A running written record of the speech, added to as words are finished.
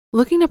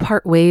Looking to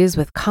part ways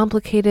with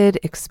complicated,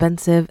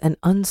 expensive, and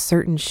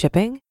uncertain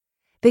shipping?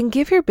 Then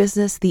give your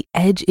business the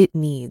edge it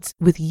needs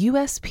with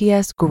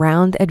USPS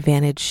Ground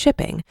Advantage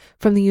shipping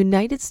from the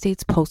United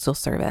States Postal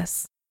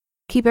Service.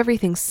 Keep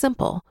everything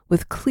simple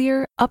with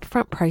clear,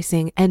 upfront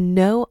pricing and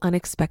no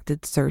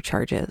unexpected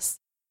surcharges.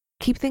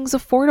 Keep things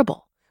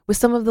affordable with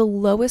some of the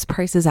lowest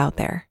prices out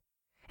there.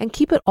 And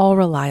keep it all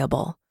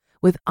reliable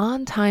with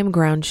on-time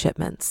ground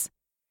shipments.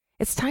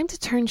 It's time to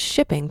turn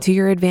shipping to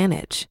your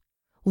advantage.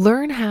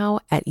 Learn how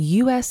at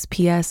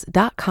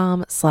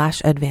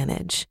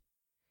USPS.com/advantage.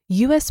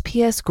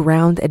 USPS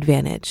Ground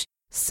Advantage.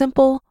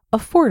 Simple,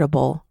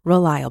 affordable,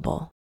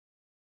 reliable.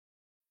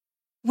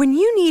 When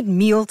you need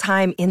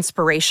mealtime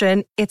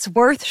inspiration, it's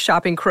worth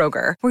shopping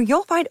Kroger, where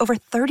you'll find over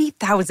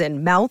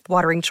 30,000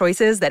 mouth-watering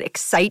choices that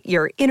excite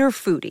your inner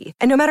foodie.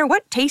 And no matter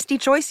what tasty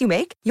choice you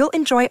make, you'll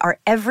enjoy our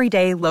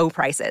everyday low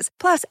prices,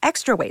 plus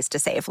extra ways to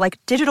save, like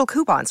digital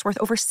coupons worth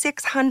over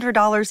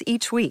 $600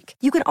 each week.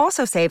 You can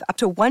also save up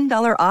to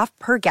 $1 off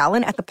per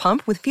gallon at the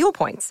pump with fuel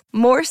points.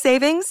 More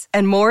savings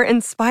and more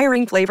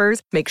inspiring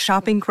flavors make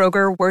shopping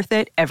Kroger worth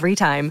it every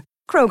time.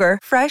 Kroger,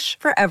 fresh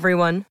for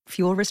everyone.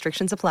 Fuel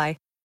restrictions apply.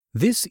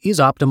 This is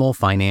Optimal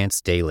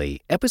Finance Daily,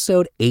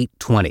 episode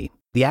 820,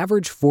 The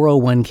Average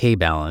 401k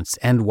Balance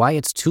and Why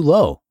It's Too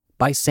Low,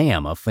 by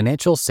Sam of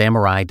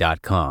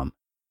FinancialSamurai.com.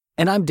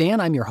 And I'm Dan,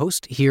 I'm your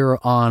host here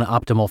on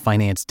Optimal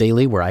Finance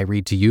Daily, where I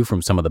read to you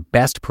from some of the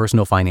best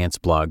personal finance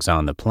blogs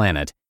on the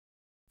planet.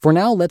 For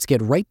now, let's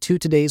get right to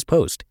today's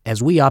post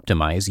as we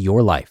optimize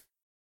your life.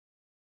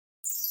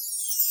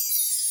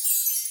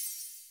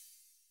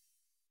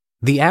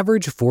 The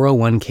Average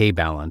 401k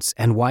Balance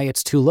and Why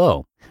It's Too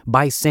Low,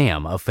 by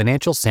Sam of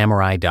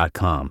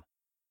FinancialSamurai.com.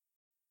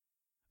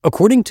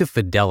 According to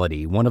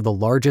Fidelity, one of the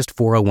largest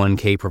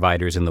 401k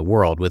providers in the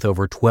world with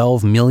over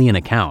 12 million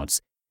accounts,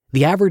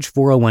 the average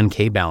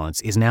 401k balance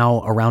is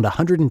now around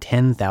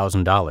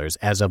 $110,000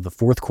 as of the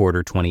fourth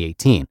quarter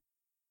 2018.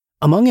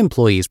 Among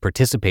employees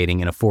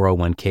participating in a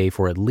 401k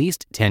for at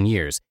least 10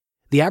 years,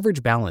 the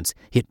average balance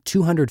hit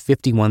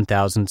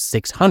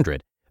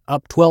 $251,600,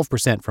 up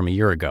 12% from a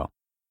year ago.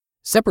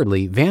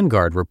 Separately,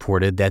 Vanguard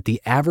reported that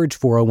the average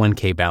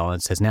 401k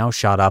balance has now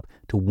shot up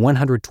to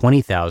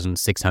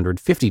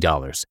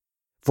 $120,650.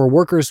 For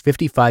workers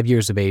 55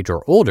 years of age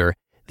or older,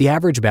 the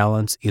average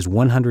balance is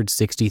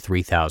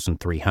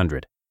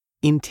 $163,300.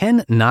 In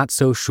 10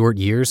 not-so-short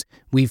years,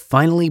 we've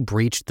finally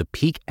breached the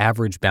peak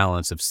average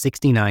balance of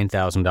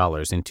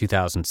 $69,000 in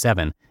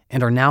 2007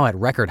 and are now at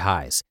record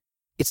highs.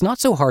 It's not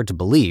so hard to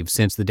believe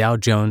since the Dow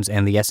Jones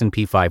and the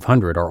S&P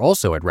 500 are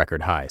also at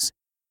record highs.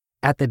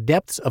 At the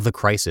depths of the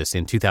crisis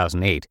in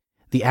 2008,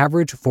 the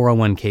average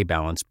 401k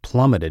balance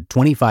plummeted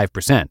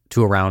 25%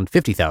 to around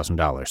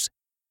 $50,000.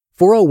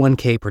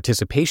 401k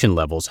participation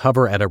levels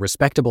hover at a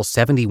respectable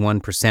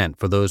 71%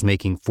 for those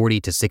making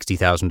 $40,000 to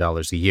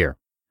 $60,000 a year.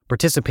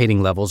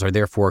 Participating levels are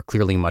therefore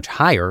clearly much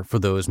higher for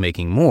those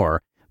making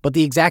more, but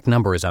the exact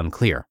number is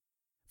unclear.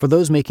 For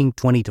those making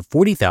 $20,000 to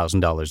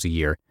 $40,000 a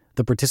year,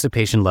 the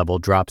participation level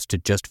drops to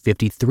just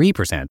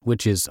 53%,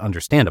 which is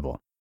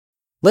understandable.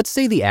 Let's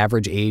say the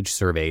average age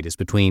surveyed is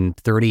between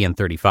 30 and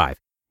 35.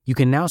 You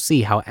can now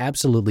see how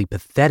absolutely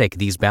pathetic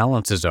these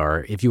balances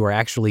are if you are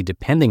actually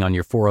depending on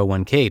your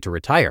 401k to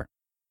retire.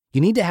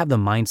 You need to have the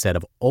mindset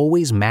of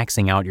always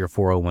maxing out your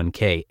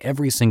 401k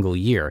every single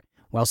year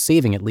while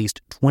saving at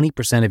least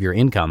 20% of your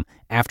income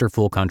after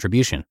full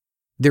contribution.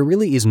 There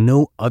really is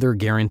no other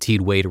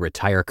guaranteed way to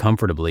retire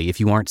comfortably if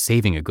you aren't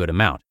saving a good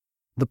amount.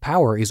 The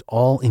power is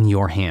all in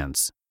your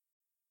hands.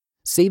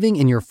 Saving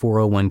in your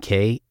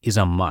 401k is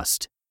a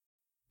must.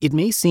 It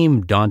may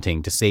seem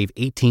daunting to save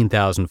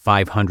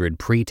 $18,500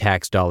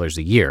 pre-tax dollars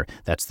a year,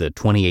 that's the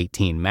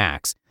 2018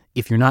 max,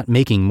 if you're not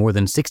making more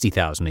than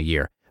 $60,000 a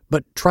year,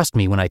 but trust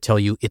me when I tell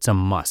you it's a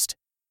must.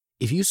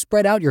 If you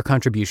spread out your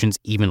contributions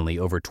evenly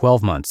over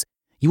 12 months,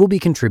 you will be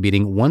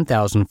contributing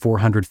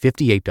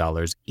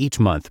 $1,458 each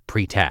month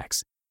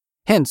pre-tax.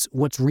 Hence,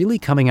 what's really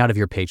coming out of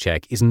your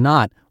paycheck is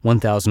not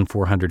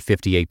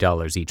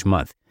 $1,458 each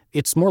month.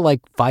 It's more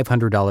like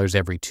 $500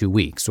 every 2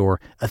 weeks or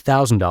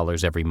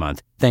 $1,000 every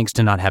month, thanks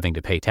to not having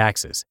to pay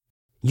taxes.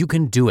 You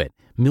can do it.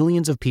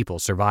 Millions of people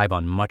survive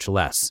on much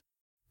less.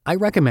 I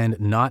recommend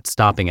not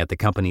stopping at the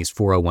company's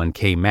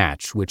 401k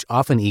match, which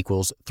often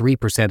equals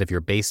 3% of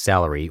your base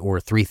salary or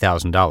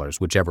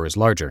 $3,000, whichever is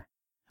larger.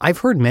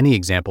 I've heard many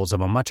examples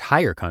of a much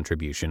higher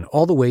contribution,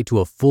 all the way to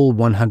a full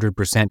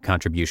 100%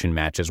 contribution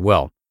match as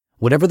well.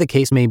 Whatever the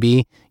case may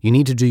be, you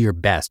need to do your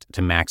best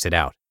to max it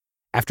out.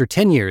 After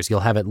 10 years, you'll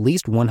have at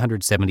least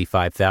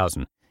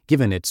 $175,000,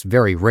 given it's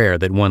very rare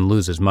that one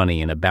loses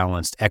money in a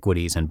balanced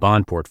equities and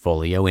bond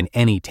portfolio in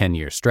any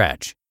 10-year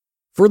stretch.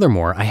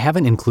 Furthermore, I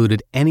haven't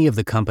included any of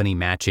the company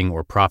matching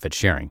or profit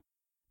sharing.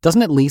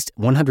 Doesn't at least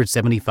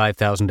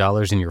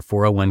 $175,000 in your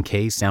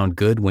 401k sound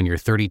good when you're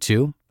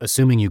 32,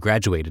 assuming you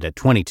graduated at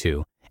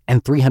 22,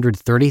 and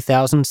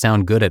 $330,000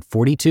 sound good at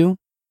 42?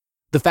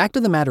 The fact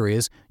of the matter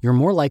is, you're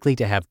more likely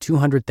to have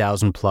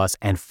 $200,000 plus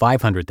and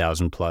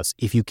 $500,000 plus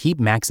if you keep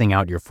maxing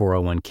out your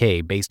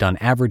 401k based on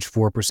average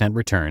 4%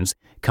 returns,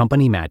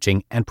 company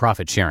matching, and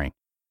profit sharing.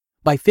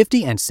 By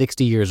 50 and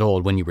 60 years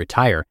old when you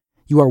retire,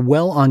 you are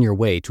well on your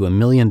way to $1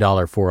 million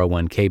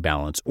 401k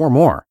balance or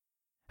more.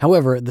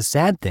 However, the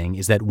sad thing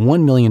is that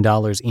 $1 million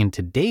in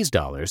today's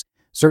dollars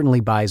certainly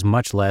buys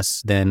much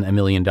less than $1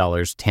 million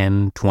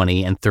 10,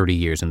 20, and 30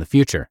 years in the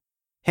future.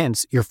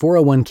 Hence, your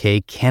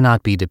 401k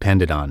cannot be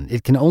depended on.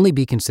 It can only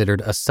be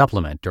considered a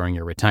supplement during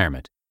your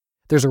retirement.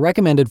 There's a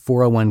recommended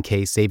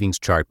 401k savings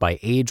chart by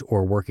age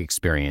or work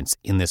experience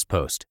in this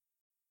post.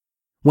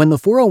 When the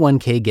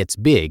 401k gets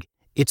big,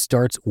 it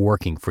starts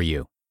working for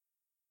you.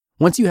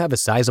 Once you have a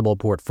sizable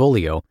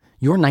portfolio,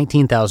 your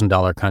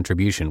 $19,000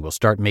 contribution will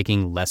start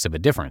making less of a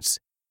difference.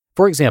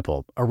 For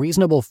example, a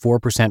reasonable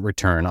 4%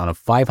 return on a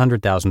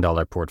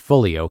 $500,000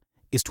 portfolio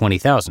is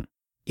 $20,000.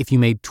 If you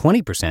made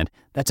 20%,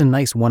 that's a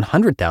nice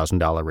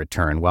 $100,000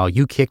 return while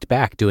you kicked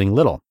back doing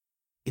little.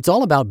 It's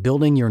all about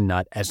building your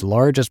nut as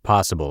large as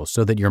possible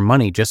so that your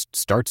money just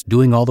starts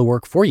doing all the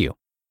work for you.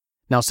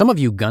 Now, some of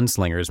you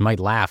gunslingers might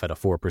laugh at a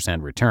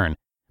 4% return,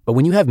 but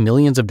when you have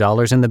millions of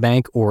dollars in the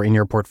bank or in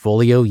your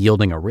portfolio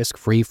yielding a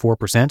risk-free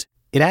 4%,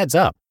 it adds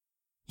up.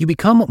 You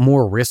become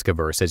more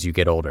risk-averse as you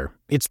get older.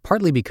 It's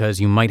partly because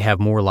you might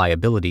have more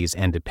liabilities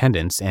and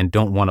dependents and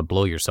don't want to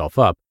blow yourself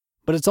up,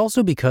 but it's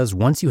also because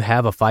once you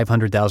have a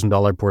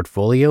 $500,000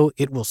 portfolio,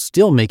 it will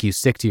still make you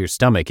sick to your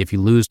stomach if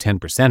you lose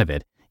 10% of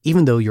it,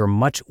 even though you're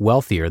much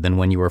wealthier than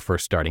when you were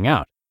first starting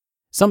out.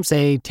 Some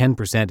say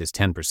 10% is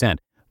 10%,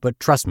 but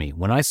trust me,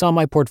 when I saw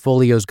my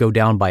portfolios go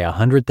down by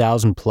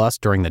 $100,000 plus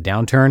during the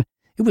downturn,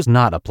 it was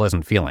not a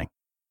pleasant feeling.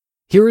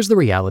 Here is the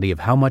reality of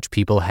how much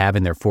people have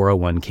in their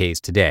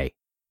 401ks today.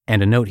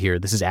 And a note here,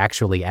 this is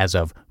actually as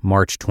of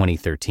March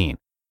 2013.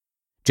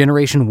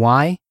 Generation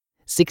Y,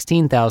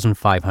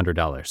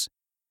 $16,500.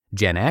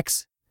 Gen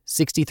X,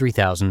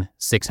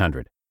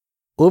 $63,600.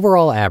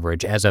 Overall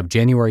average as of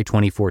January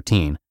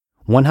 2014,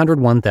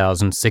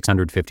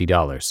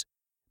 $101,650.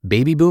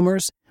 Baby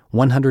boomers,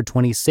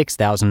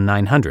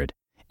 $126,900.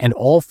 And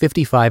all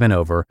 55 and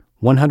over,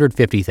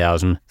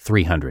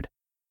 $150,300.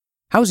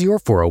 How's your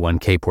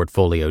 401k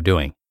portfolio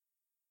doing?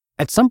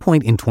 At some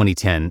point in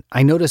 2010,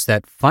 I noticed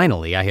that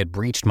finally I had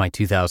breached my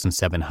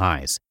 2007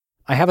 highs.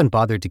 I haven't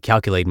bothered to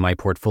calculate my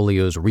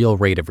portfolio's real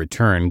rate of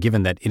return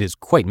given that it is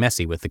quite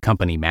messy with the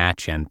company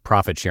match and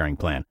profit sharing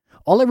plan.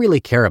 All I really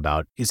care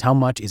about is how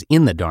much is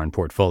in the darn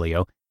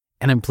portfolio,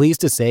 and I'm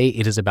pleased to say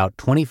it is about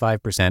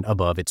 25%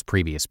 above its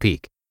previous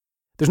peak.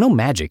 There's no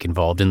magic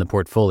involved in the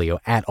portfolio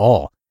at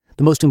all.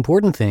 The most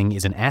important thing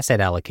is an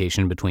asset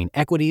allocation between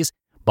equities,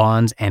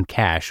 bonds, and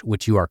cash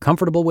which you are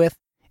comfortable with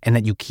and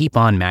that you keep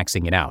on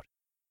maxing it out.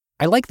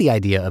 I like the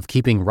idea of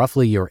keeping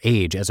roughly your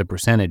age as a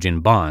percentage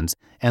in bonds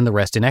and the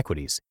rest in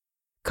equities.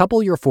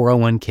 Couple your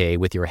 401k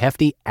with your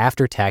hefty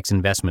after-tax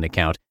investment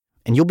account,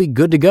 and you'll be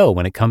good to go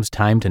when it comes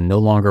time to no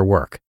longer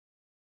work.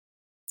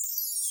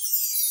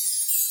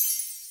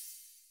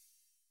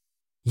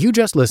 You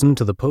just listened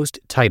to the post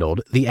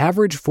titled The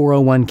Average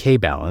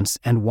 401k Balance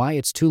and Why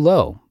It's Too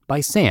Low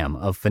by Sam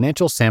of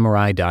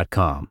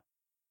FinancialSamurai.com.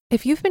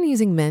 If you've been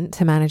using Mint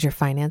to manage your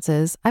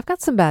finances, I've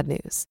got some bad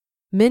news.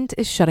 Mint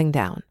is shutting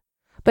down.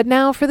 But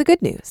now for the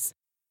good news.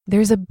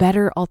 There's a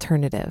better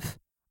alternative.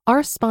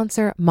 Our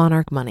sponsor,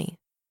 Monarch Money.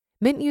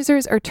 Mint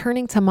users are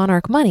turning to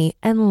Monarch Money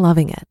and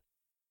loving it.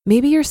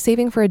 Maybe you're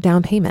saving for a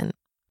down payment,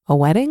 a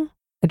wedding,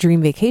 a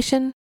dream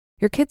vacation,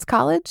 your kid's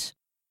college.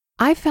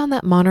 I've found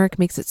that Monarch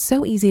makes it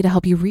so easy to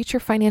help you reach your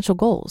financial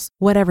goals,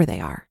 whatever they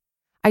are.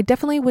 I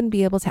definitely wouldn't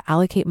be able to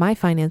allocate my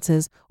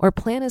finances or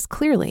plan as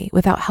clearly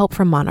without help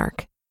from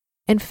Monarch.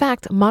 In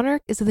fact,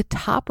 Monarch is the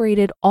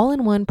top-rated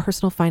all-in-one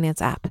personal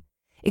finance app.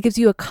 It gives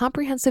you a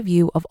comprehensive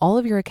view of all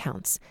of your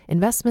accounts,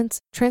 investments,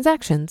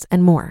 transactions,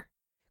 and more.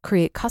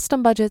 Create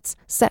custom budgets,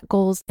 set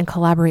goals, and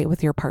collaborate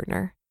with your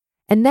partner.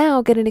 And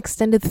now get an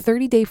extended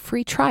 30-day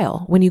free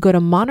trial when you go to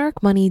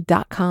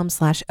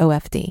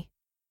monarchmoney.com/OFD.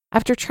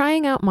 After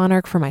trying out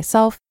Monarch for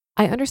myself,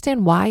 I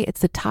understand why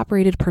it's the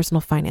top-rated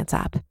personal finance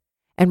app.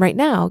 And right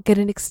now, get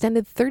an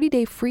extended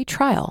 30-day free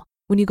trial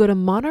when you go to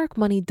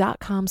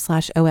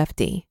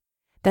monarchmoney.com/OFD.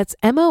 That's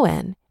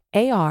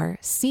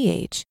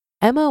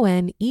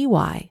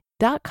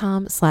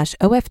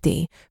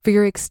monarchmoney.com/OFD for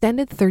your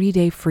extended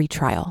 30-day free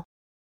trial.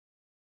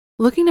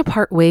 Looking to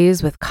part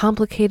ways with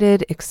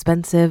complicated,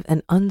 expensive,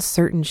 and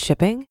uncertain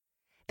shipping?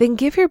 Then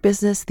give your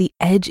business the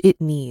edge it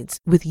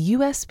needs with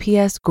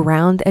USPS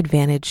Ground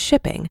Advantage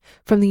shipping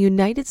from the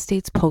United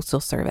States Postal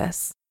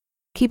Service.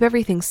 Keep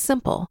everything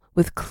simple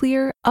with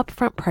clear,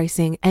 upfront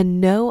pricing and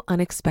no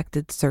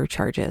unexpected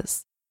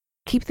surcharges.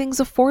 Keep things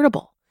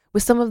affordable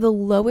with some of the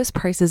lowest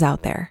prices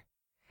out there.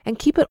 And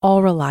keep it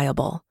all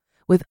reliable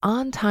with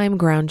on-time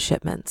ground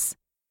shipments.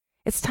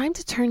 It's time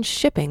to turn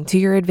shipping to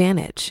your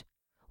advantage.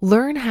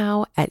 Learn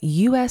how at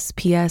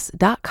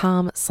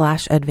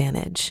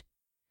USPS.com/advantage.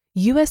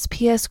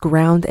 USPS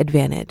Ground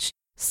Advantage.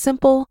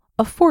 Simple,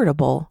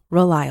 affordable,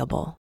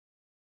 reliable.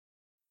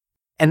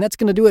 And that's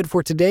going to do it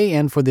for today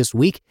and for this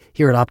week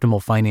here at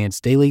Optimal Finance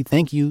Daily.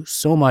 Thank you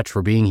so much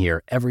for being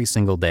here every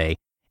single day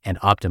and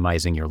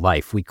optimizing your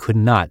life. We could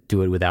not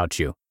do it without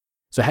you.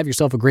 So have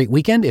yourself a great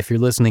weekend if you're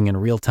listening in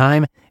real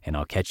time, and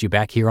I'll catch you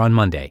back here on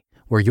Monday,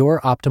 where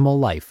your optimal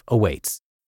life awaits.